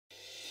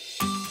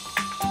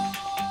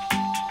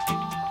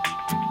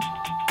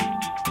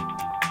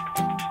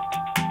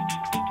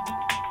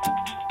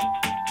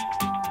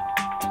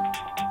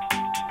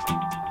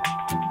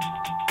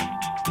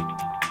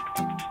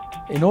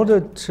In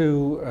order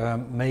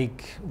to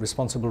make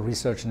responsible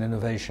research and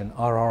innovation,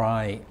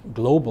 RRI,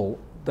 global,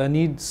 there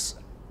needs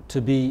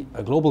to be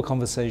a global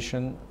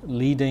conversation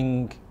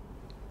leading,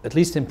 at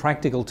least in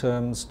practical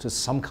terms, to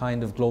some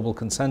kind of global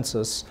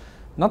consensus,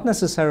 not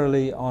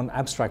necessarily on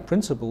abstract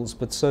principles,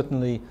 but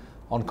certainly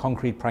on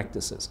concrete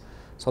practices.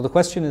 So the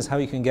question is how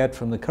you can get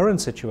from the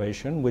current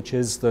situation, which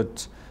is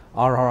that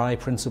RRI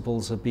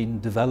principles have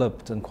been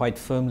developed and quite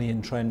firmly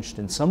entrenched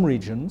in some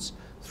regions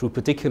through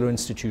particular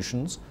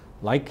institutions,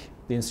 like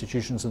the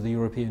institutions of the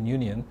European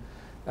Union,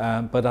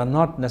 but are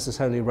not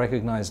necessarily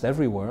recognized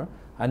everywhere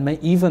and may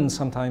even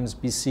sometimes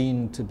be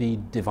seen to be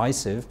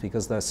divisive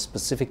because they're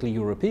specifically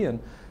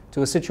European,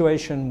 to a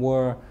situation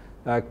where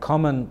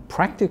common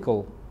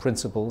practical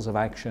principles of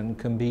action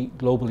can be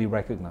globally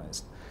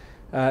recognized.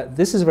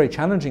 This is a very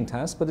challenging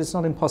task, but it's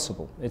not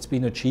impossible. It's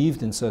been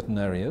achieved in certain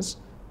areas.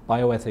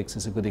 Bioethics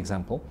is a good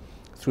example.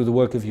 Through the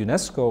work of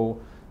UNESCO,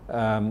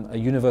 a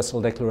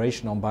Universal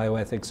Declaration on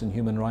Bioethics and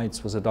Human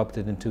Rights was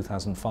adopted in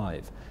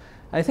 2005.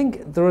 I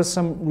think there are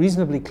some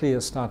reasonably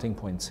clear starting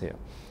points here.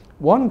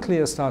 One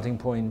clear starting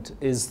point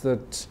is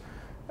that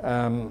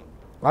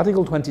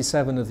Article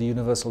 27 of the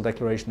Universal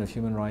Declaration of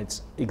Human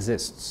Rights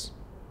exists.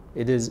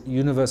 It is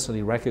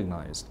universally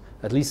recognized,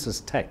 at least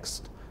as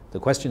text. The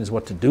question is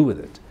what to do with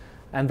it.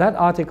 And that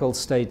article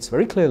states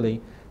very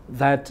clearly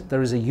that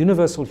there is a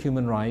universal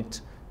human right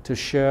to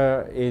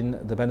share in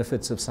the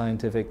benefits of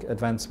scientific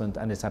advancement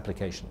and its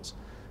applications.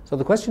 So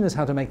the question is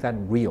how to make that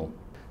real.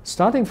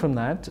 Starting from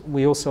that,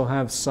 we also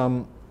have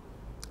some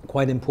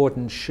quite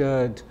important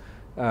shared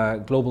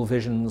global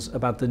visions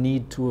about the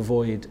need to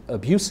avoid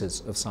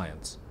abuses of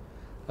science,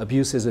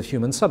 abuses of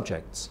human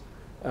subjects,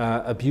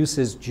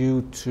 abuses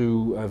due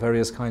to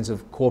various kinds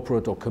of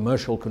corporate or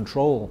commercial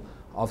control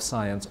of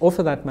science, or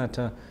for that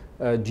matter,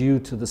 due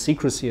to the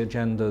secrecy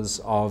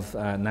agendas of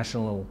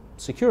national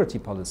security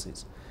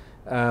policies.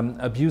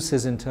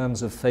 Abuses in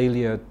terms of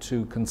failure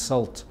to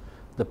consult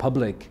the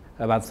public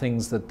about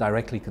things that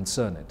directly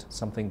concern it,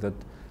 something that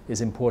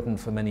is important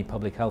for many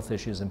public health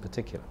issues in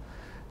particular.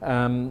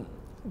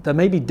 There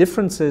may be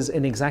differences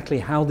in exactly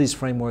how these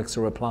frameworks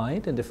are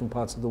applied in different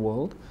parts of the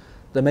world.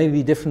 There may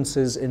be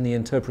differences in the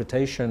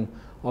interpretation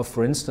of,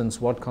 for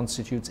instance, what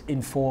constitutes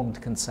informed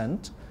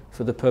consent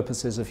for the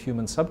purposes of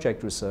human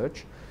subject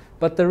research.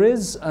 But there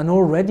is an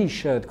already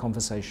shared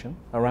conversation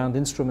around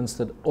instruments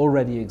that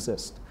already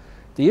exist.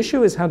 The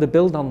issue is how to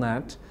build on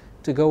that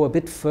to go a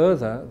bit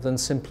further than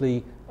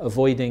simply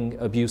avoiding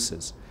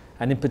abuses.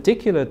 And in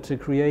particular, to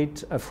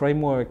create a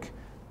framework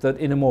that,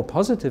 in a more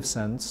positive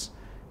sense,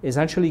 is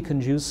actually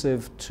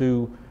conducive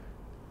to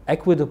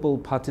equitable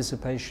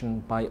participation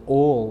by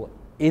all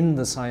in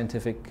the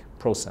scientific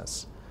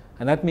process.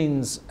 And that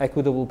means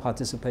equitable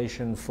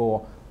participation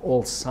for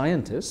all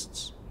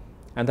scientists,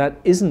 and that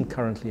isn't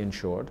currently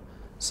ensured.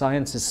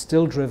 Science is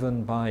still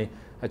driven by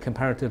a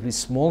comparatively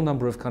small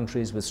number of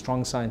countries with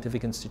strong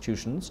scientific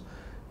institutions.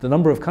 The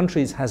number of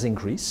countries has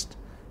increased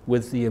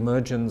with the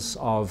emergence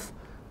of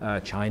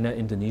China,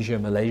 Indonesia,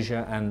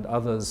 Malaysia, and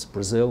others,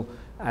 Brazil,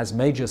 as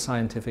major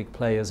scientific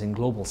players in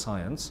global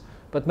science,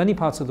 but many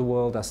parts of the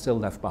world are still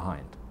left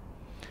behind.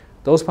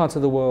 Those parts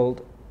of the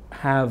world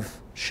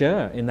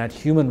share in that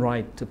human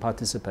right to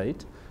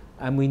participate,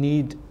 and we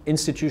need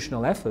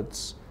institutional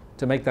efforts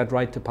to make that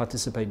right to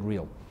participate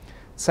real.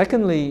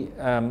 Secondly,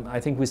 I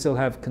think we still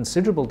have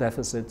considerable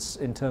deficits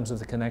in terms of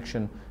the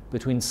connection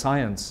between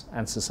science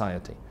and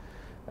society.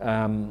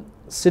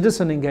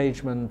 Citizen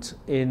engagement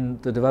in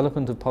the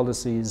development of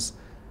policies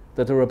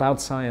that are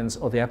about science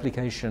or the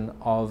application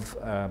of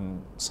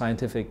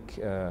scientific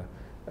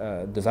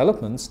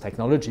developments,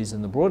 technologies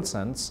in the broad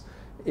sense,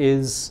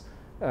 is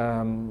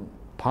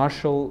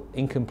partial,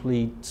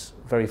 incomplete,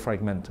 very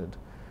fragmented.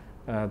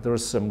 There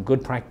is some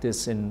good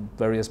practice in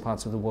various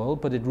parts of the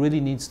world, but it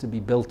really needs to be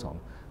built on.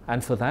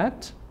 And for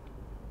that,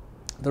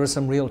 there are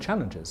some real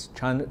challenges.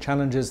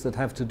 Challenges that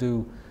have to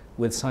do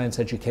with science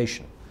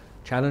education,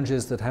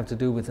 challenges that have to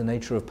do with the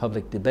nature of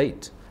public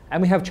debate.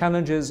 And we have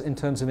challenges in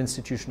terms of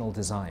institutional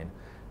design.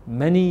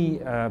 Many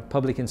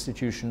public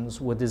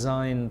institutions were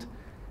designed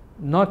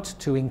not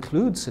to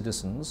include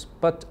citizens,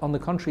 but on the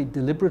contrary,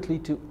 deliberately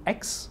to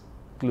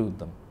exclude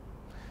them,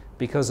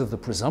 because of the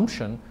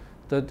presumption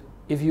that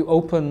if you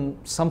open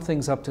some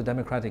things up to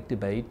democratic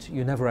debate,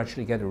 you never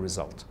actually get a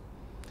result.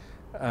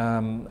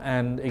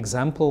 And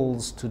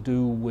examples to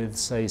do with,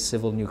 say,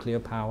 civil nuclear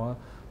power,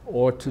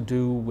 or to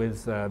do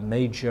with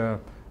major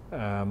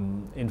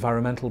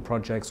environmental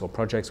projects or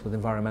projects with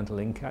environmental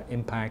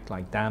impact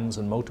like dams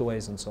and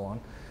motorways and so on,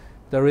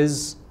 there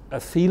is a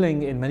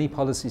feeling in many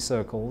policy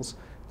circles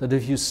that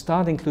if you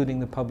start including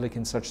the public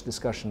in such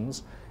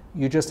discussions,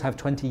 you just have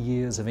 20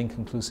 years of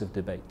inconclusive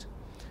debate.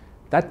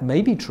 That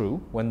may be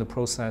true when the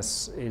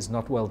process is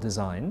not well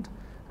designed.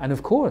 And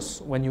of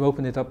course, when you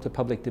open it up to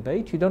public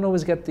debate, you don't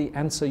always get the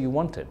answer you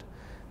wanted.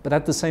 But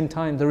at the same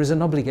time, there is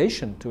an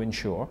obligation to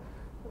ensure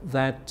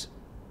that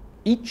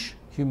each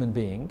human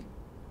being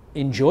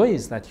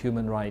enjoys that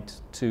human right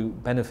to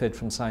benefit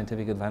from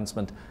scientific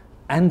advancement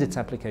and its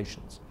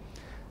applications.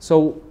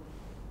 So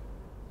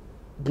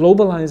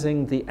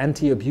Globalizing the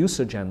anti-abuse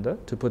agenda,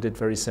 to put it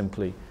very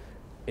simply,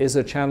 is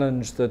a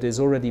challenge that is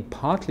already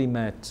partly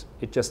met.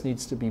 It just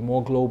needs to be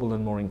more global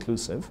and more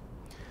inclusive.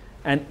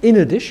 And in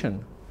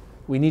addition,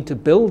 we need to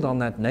build on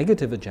that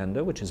negative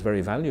agenda, which is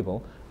very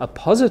valuable, a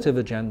positive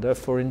agenda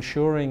for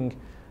ensuring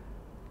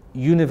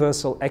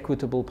universal,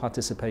 equitable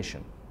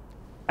participation.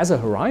 As a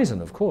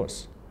horizon, of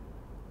course,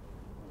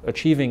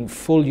 achieving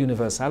full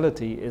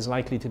universality is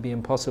likely to be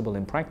impossible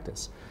in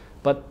practice.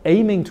 But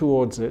aiming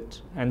towards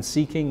it and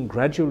seeking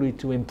gradually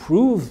to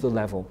improve the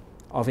level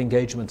of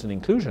engagement and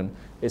inclusion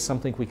is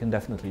something we can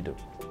definitely do.